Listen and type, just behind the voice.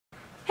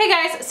Hey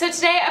guys, so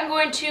today I'm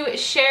going to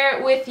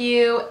share with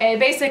you a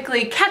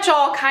basically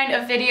catch-all kind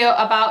of video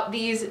about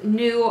these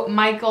new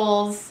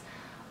Michaels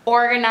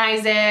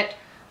Organize It.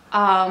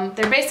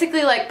 They're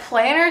basically like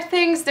planner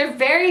things. They're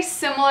very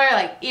similar,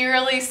 like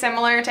eerily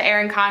similar to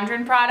Erin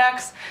Condren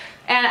products.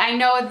 And I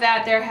know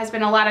that there has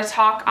been a lot of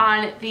talk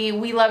on the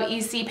We Love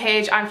EC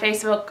page on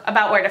Facebook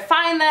about where to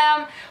find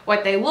them,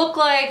 what they look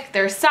like,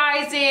 their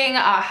sizing,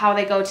 how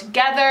they go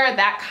together,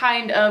 that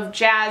kind of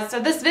jazz. So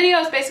this video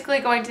is basically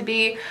going to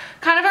be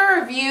kind of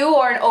a review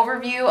or an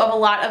overview of a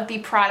lot of the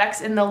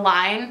products in the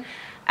line,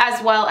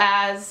 as well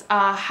as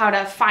how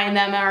to find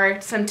them,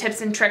 or some tips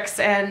and tricks,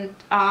 and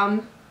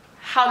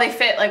how they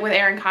fit like with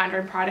Erin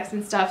Condren products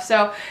and stuff.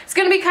 So it's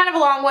going to be kind of a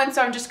long one,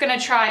 so I'm just going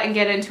to try and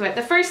get into it.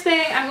 The first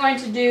thing I'm going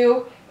to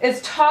do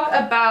is talk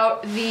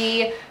about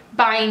the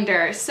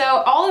binder. So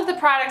all of the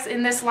products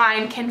in this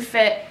line can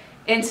fit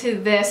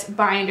into this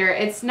binder.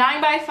 It's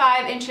 9 by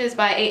 5 inches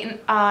by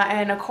 8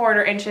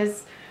 1/4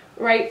 inches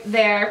right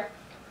there.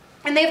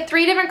 And they have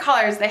 3 different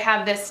colors. They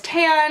have this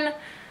tan,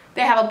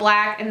 they have a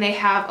black, and they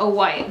have a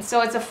white.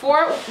 So it's a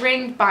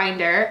 4-ringed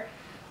binder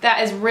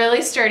that is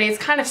really sturdy. It's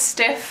kind of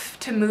stiff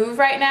to move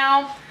right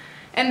now.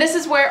 And this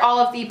is where all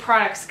of the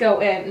products go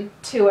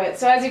into it.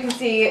 So as you can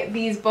see,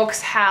 these books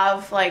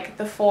have like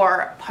the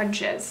 4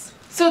 punches.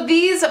 So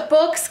these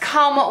books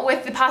come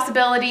with the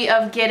possibility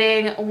of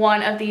getting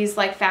one of these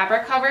like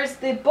fabric covers.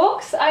 The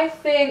books, I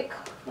think,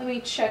 let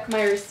me check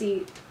my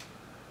receipt.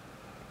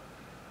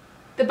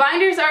 The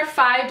binders are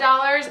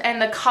 $5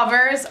 and the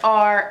covers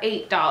are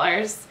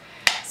 $8.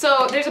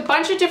 So there's a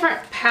bunch of different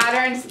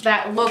patterns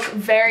that look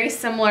very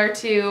similar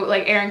to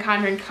like Erin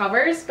Condren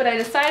covers, but I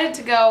decided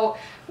to go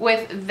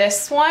with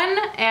this one,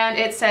 and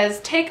it says,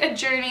 "Take a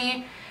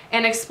journey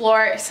and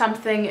explore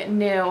something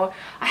new."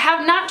 I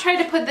have not tried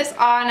to put this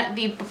on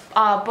the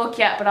book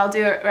yet, but I'll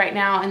do it right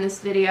now in this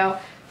video.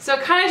 So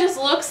it kind of just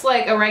looks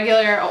like a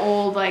regular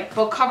old like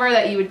book cover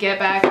that you would get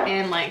back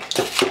in like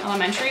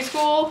elementary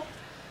school.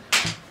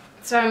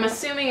 So I'm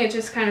assuming it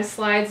just kind of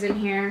slides in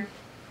here.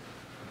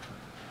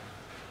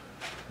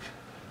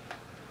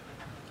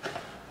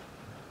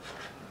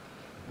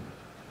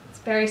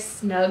 Very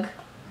snug.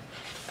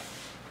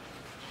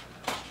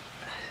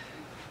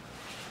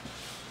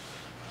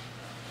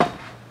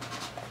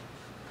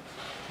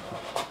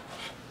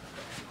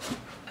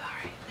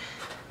 Alright,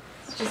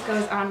 this just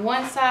goes on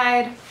one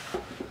side,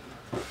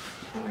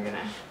 and we're gonna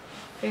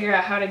figure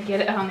out how to get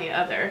it on the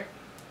other.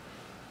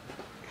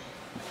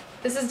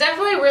 This is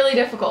definitely really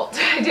difficult.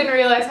 I didn't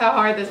realize how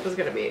hard this was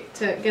gonna be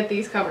to get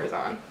these covers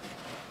on.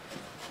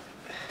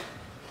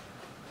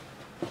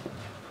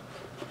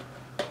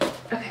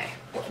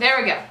 There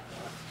we go.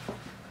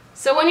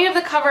 So when you have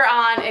the cover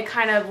on, it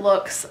kind of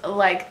looks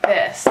like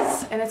this,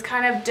 and it's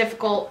kind of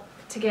difficult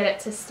to get it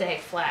to stay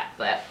flat,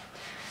 but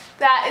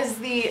that is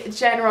the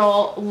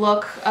general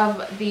look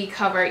of the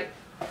cover.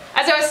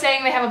 As I was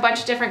saying, they have a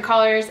bunch of different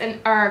colors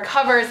and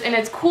covers, and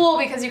it's cool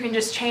because you can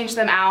just change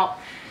them out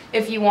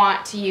if you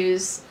want to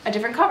use a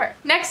different cover.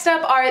 Next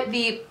up are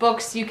the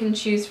books you can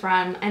choose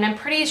from, and I'm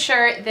pretty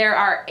sure there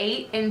are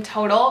 8 in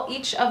total.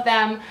 Each of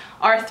them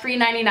are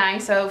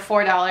 $3.99, so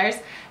 $4.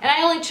 And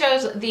I only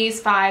chose these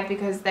 5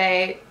 because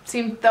they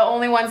seemed the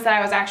only ones that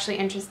I was actually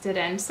interested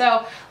in.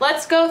 So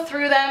let's go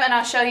through them and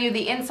I'll show you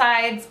the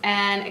insides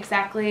and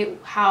exactly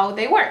how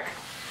they work.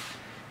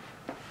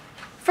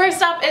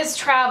 First up is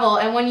travel,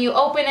 and when you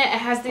open it,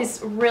 it has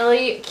this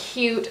really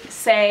cute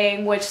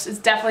saying, which is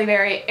definitely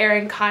very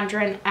Erin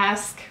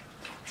Condren-esque.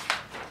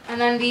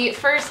 And then the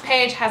first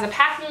page has a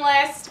packing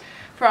list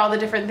for all the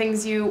different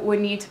things you would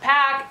need to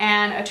pack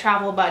and a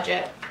travel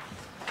budget.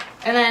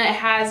 And then it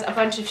has a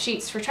bunch of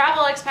sheets for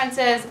travel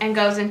expenses and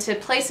goes into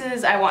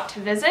places I want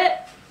to visit,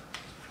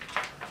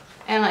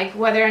 and like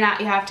whether or not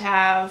you have to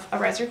have a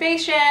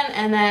reservation.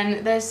 And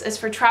then this is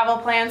for travel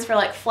plans for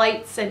like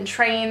flights and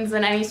trains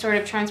and any sort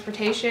of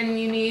transportation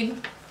you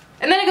need.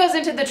 And then it goes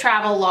into the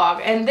travel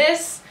log, and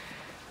this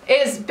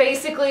is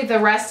basically the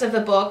rest of the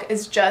book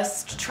is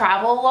just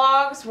travel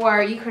logs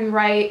where you can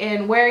write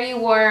in where you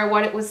were,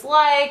 what it was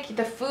like,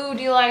 the food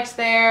you liked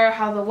there,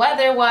 how the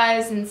weather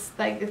was, and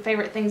like the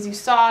favorite things you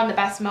saw and the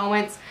best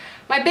moments.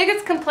 My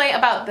biggest complaint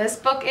about this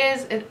book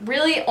is it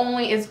really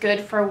only is good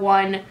for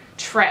one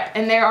trip,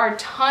 and there are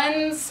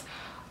tons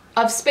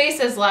of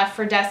spaces left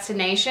for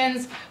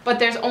destinations, but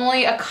there's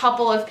only a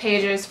couple of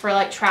pages for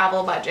like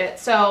travel budget.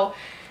 So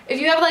if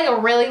you have like a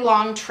really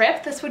long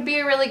trip, this would be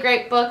a really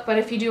great book, but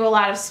if you do a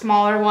lot of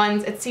smaller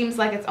ones, it seems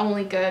like it's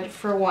only good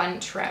for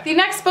one trip. The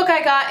next book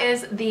I got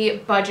is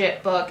the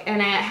budget book,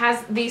 and it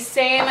has the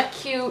same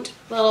cute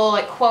little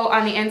like quote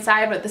on the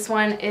inside, but this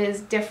one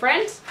is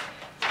different.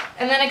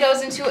 And then it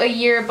goes into a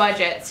year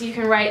budget, so you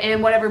can write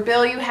in whatever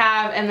bill you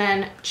have and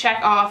then check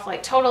off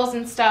like totals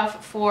and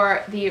stuff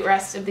for the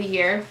rest of the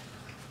year.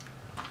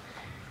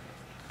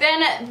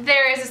 Then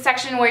there is a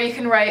section where you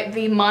can write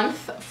the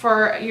month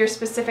for your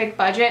specific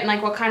budget and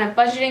like what kind of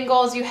budgeting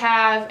goals you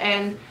have,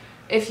 and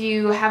if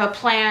you have a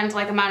planned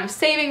like amount of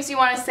savings you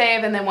want to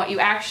save, and then what you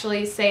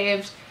actually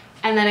saved,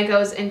 and then it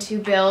goes into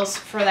bills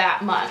for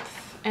that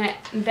month. and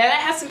then it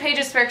has some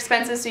pages for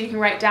expenses so you can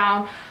write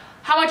down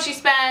how much you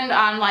spend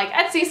on like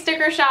Etsy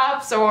sticker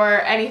shops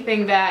or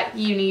anything that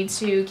you need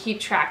to keep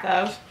track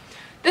of.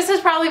 This is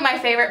probably my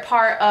favorite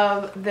part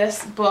of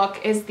this book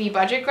is the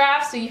budget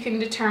graph, so you can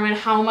determine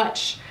how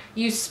much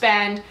you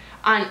spend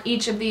on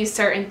each of these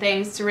certain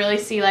things to really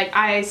see like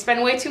I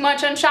spend way too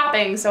much on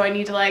shopping, so I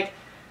need to like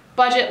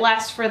budget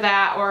less for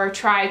that or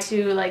try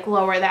to like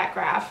lower that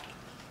graph.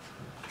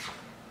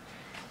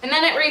 And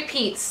then it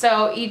repeats,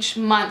 so each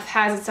month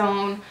has its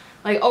own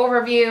like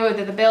overview,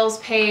 the bills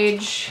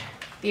page,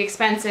 the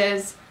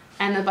expenses,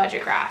 and the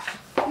budget graph.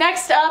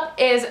 Next up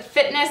is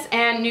fitness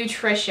and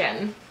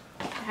nutrition.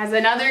 It has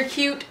another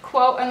cute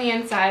quote on the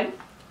inside.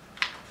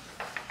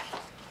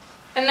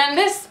 And then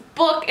this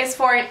book is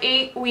for an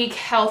 8-week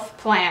health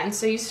plan.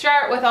 So you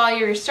start with all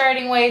your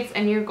starting weights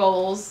and your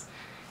goals,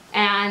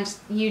 and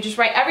you just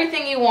write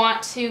everything you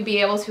want to be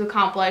able to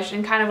accomplish,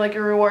 and kind of like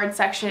a reward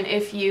section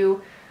if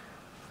you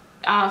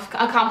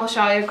accomplish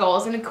all your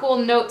goals, and a cool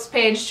notes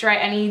page to write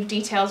any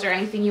details or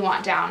anything you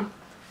want down.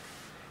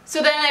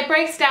 So then it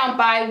breaks down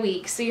by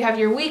week. So you have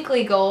your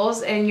weekly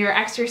goals and your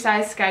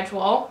exercise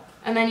schedule,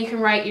 and then you can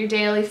write your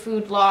daily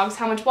food logs,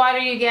 how much water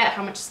you get,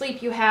 how much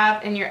sleep you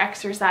have, and your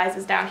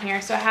exercises down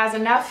here. So it has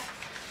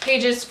enough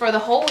pages for the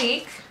whole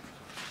week.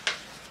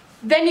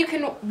 Then you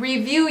can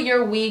review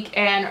your week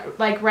and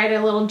like write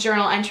a little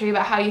journal entry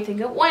about how you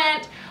think it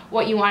went,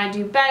 what you want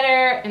to do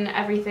better, and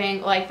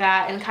everything like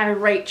that, and kind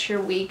of rate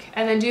your week,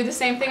 and then do the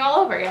same thing all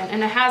over again.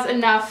 And it has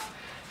enough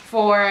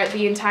for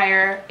the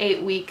entire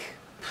 8-week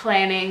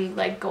planning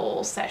like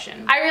goal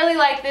session. I really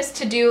like this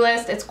to-do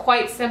list. It's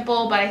quite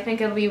simple, but I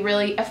think it'll be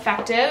really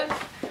effective.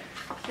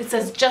 It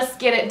says just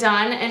get it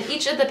done, and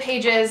each of the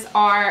pages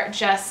are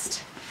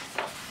just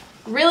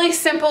really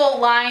simple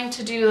line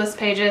to-do list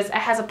pages. It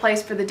has a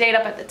place for the date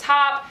up at the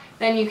top,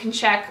 then you can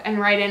check and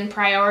write in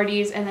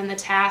priorities and then the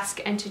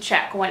task and to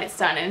check when it's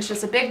done. And it's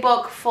just a big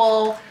book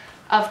full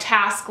of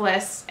task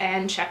lists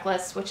and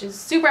checklists, which is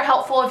super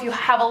helpful if you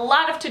have a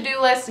lot of to-do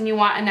lists and you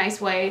want a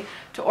nice way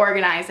to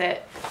organize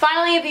it.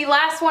 Finally, the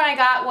last one I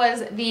got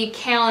was the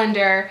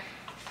calendar,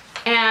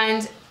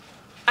 and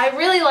I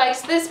really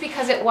liked this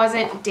because it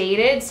wasn't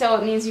dated, so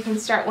it means you can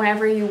start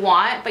whenever you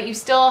want, but you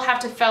still have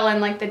to fill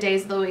in like the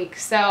days of the week.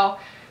 So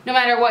no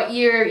matter what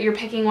year you're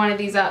picking one of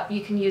these up,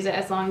 you can use it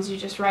as long as you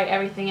just write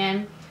everything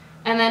in.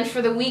 And then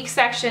for the week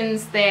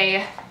sections,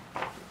 they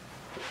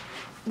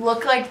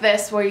look like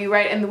this, where you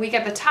write in the week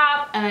at the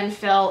top and then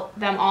fill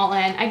them all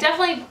in. I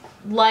definitely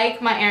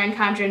like my Erin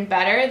Condren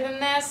better than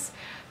this,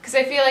 because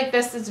I feel like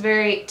this is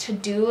very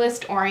to-do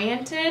list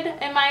oriented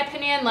in my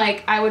opinion.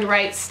 Like I would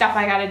write stuff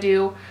I gotta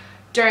do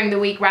during the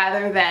week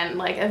rather than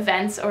like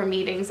events or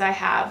meetings I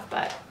have,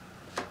 but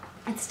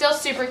it's still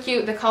super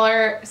cute. The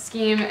color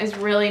scheme is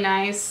really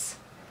nice.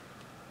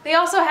 They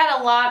also had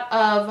a lot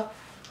of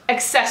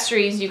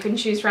accessories you can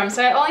choose from,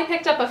 so I only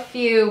picked up a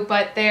few,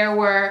 but there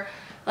were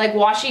like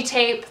washi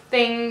tape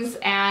things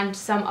and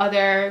some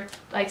other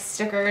like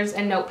stickers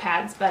and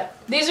notepads, but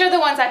these are the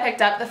ones I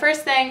picked up. The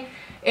first thing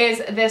is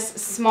this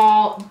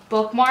small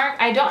bookmark.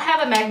 I don't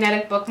have a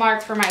magnetic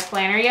bookmark for my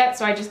planner yet,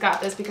 so I just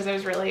got this because I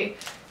was really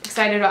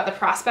excited about the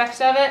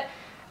prospect of it,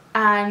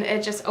 and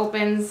it just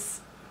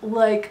opens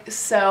like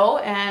so,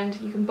 and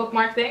you can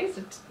bookmark things.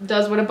 It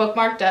does what a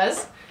bookmark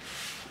does.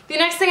 The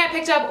next thing I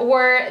picked up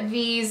were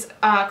these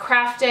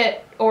Craft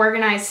It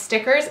organized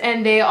stickers,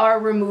 and they are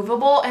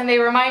removable, and they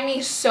remind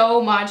me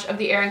so much of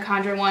the Erin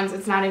Condren ones.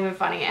 It's not even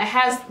funny. It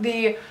has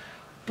the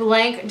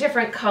blank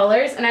different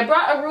colors, and I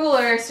brought a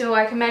ruler so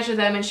I can measure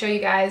them and show you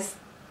guys.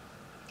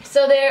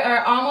 So they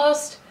are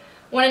almost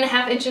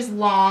 1.5 inches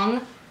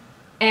long,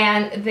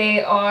 and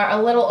they are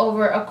a little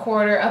over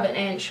 1/4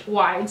 inch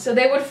wide. So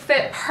they would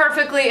fit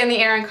perfectly in the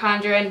Erin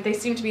Condren. They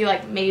seem to be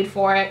like made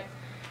for it.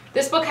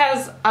 This book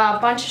has a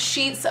bunch of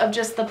sheets of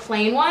just the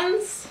plain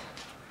ones,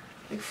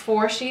 like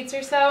 4 sheets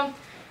or so.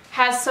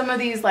 Has some of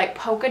these like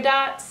polka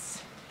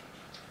dots,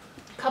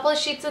 a couple of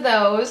sheets of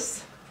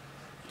those.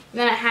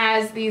 Then it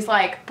has these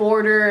like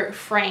border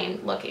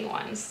frame looking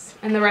ones,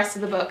 and the rest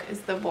of the book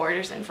is the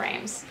borders and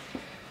frames.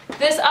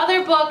 This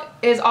other book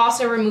is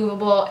also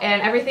removable,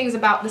 and everything's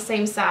about the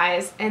same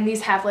size, and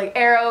these have like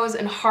arrows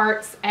and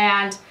hearts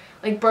and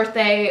like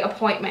birthday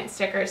appointment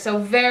stickers, so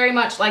very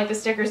much like the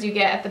stickers you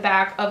get at the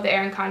back of the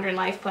Erin Condren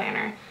Life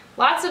Planner.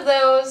 Lots of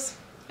those,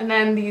 and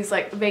then these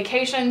like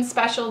vacation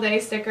special day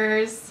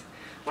stickers.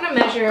 I want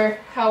to measure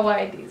how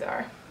wide these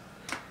are.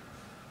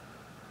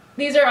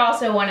 These are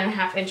also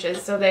 1.5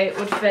 inches, so they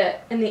would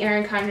fit in the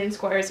Erin Condren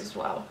squares as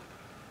well.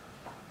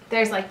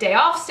 There's like day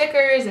off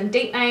stickers and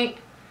date night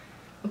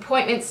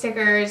appointment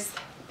stickers.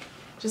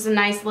 Just a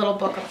nice little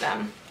book of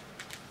them.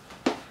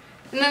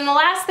 And then the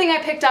last thing I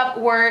picked up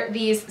were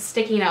these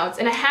sticky notes,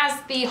 and it has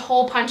the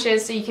hole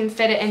punches so you can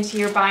fit it into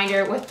your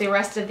binder with the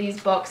rest of these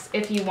books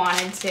if you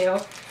wanted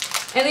to.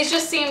 And these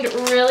just seemed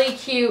really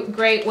cute,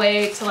 great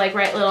way to like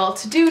write little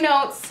to-do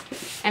notes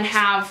and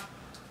have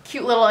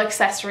cute little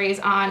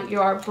accessories on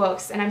your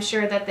books, and I'm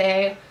sure that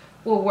they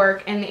will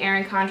work in the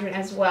Erin Condren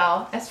as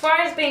well. As far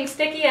as being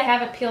sticky, I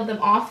haven't peeled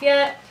them off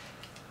yet,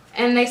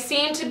 and they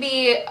seem to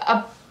be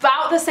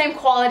about the same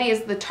quality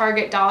as the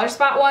Target Dollar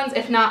Spot ones,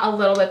 if not a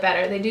little bit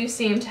better. They do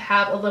seem to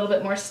have a little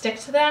bit more stick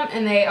to them,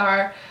 and they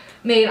are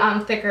made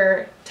on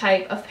thicker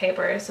type of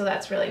paper, so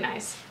that's really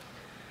nice.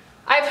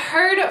 I've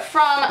heard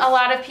from a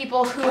lot of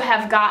people who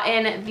have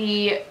gotten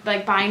the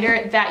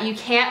binder that you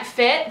can't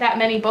fit that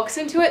many books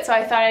into it, so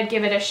I thought I'd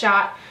give it a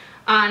shot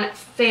on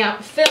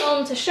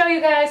film to show you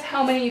guys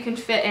how many you can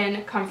fit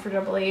in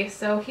comfortably.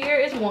 So here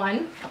is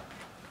one.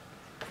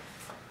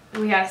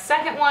 We got a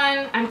second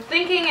one. I'm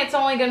thinking it's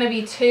only going to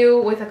be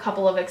 2 with a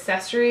couple of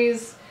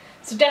accessories.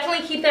 So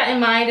definitely keep that in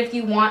mind if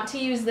you want to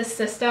use this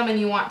system and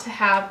you want to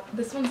have,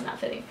 this one's not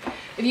fitting.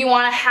 If you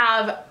want to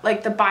have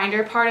like the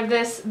binder part of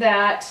this,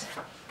 that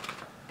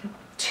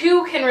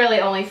 2 can really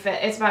only fit.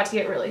 It's about to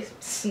get really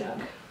snug.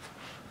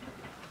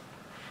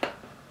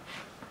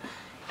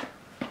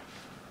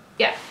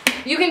 Yeah,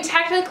 you can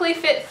technically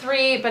fit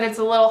 3, but it's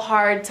a little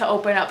hard to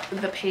open up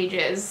the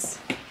pages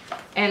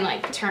and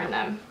like turn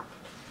them.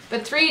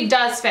 But 3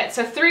 does fit,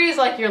 so 3 is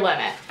like your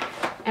limit.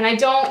 And I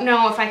don't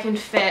know if I can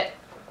fit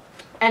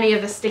any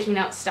of the sticky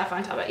note stuff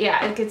on top of it.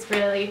 Yeah, it gets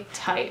really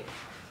tight.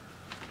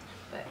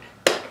 But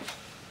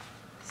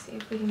let's see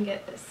if we can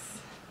get this.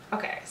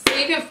 Okay, so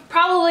you can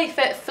probably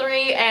fit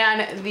 3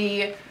 and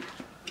the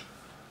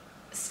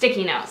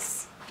sticky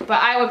notes,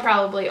 but I would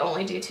probably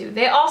only do 2.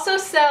 They also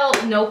sell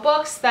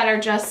notebooks that are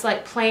just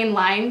like plain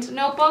lined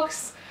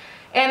notebooks,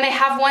 and they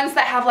have ones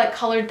that have like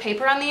colored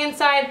paper on the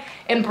inside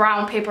and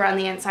brown paper on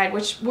the inside,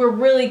 which were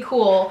really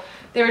cool.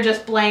 They were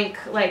just blank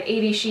like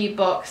 80 sheet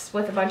books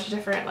with a bunch of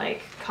different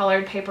like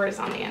colored papers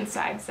on the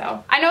inside.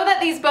 So I know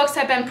that these books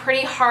have been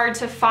pretty hard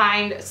to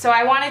find, so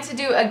I wanted to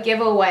do a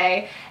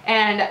giveaway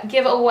and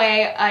give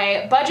away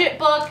a budget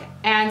book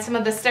and some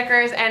of the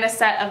stickers and a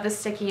set of the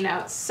sticky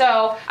notes.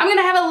 So I'm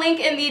gonna have a link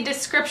in the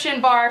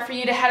description bar for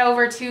you to head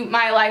over to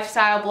my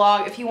lifestyle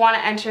blog if you want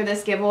to enter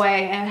this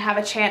giveaway and have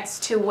a chance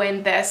to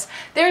win this.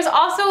 There's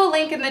also a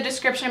link in the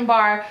description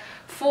bar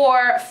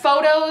for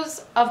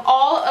photos of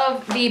all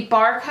of the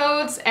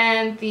barcodes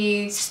and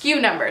the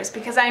SKU numbers,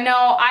 because I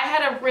know I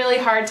had a really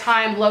hard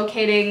time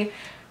locating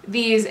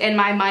these in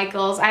my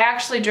Michaels. I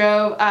actually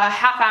drove a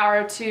half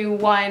hour to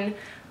one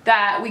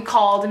that we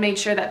called and made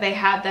sure that they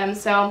had them.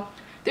 So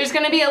there's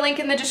going to be a link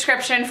in the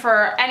description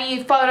for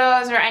any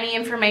photos or any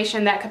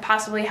information that could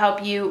possibly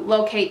help you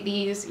locate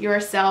these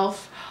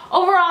yourself.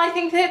 Overall, I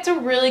think that it's a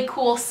really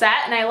cool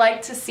set, and I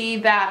like to see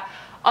that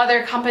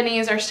other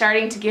companies are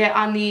starting to get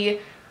on the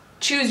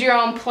choose your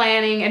own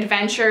planning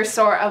adventure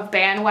sort of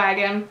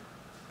bandwagon.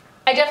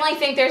 I definitely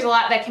think there's a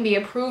lot that can be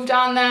improved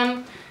on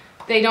them.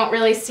 They don't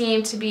really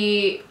seem to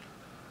be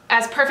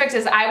as perfect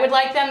as I would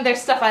like them. There's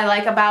stuff I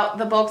like about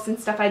the books and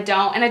stuff I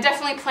don't, and I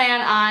definitely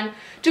plan on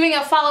doing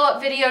a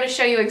follow-up video to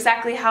show you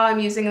exactly how I'm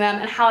using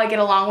them and how I get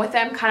along with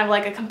them, kind of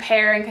like a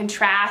compare and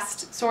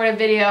contrast sort of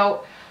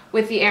video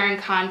with the Erin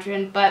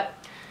Condren. But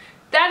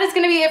that is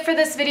going to be it for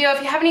this video.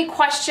 If you have any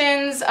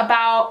questions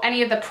about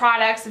any of the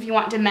products, if you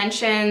want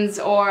dimensions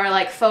or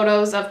like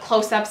photos of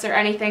close-ups or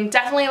anything,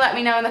 definitely let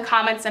me know in the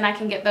comments and I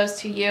can get those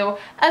to you.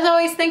 As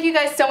always, thank you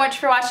guys so much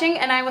for watching,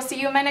 and I will see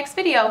you in my next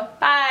video.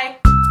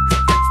 Bye!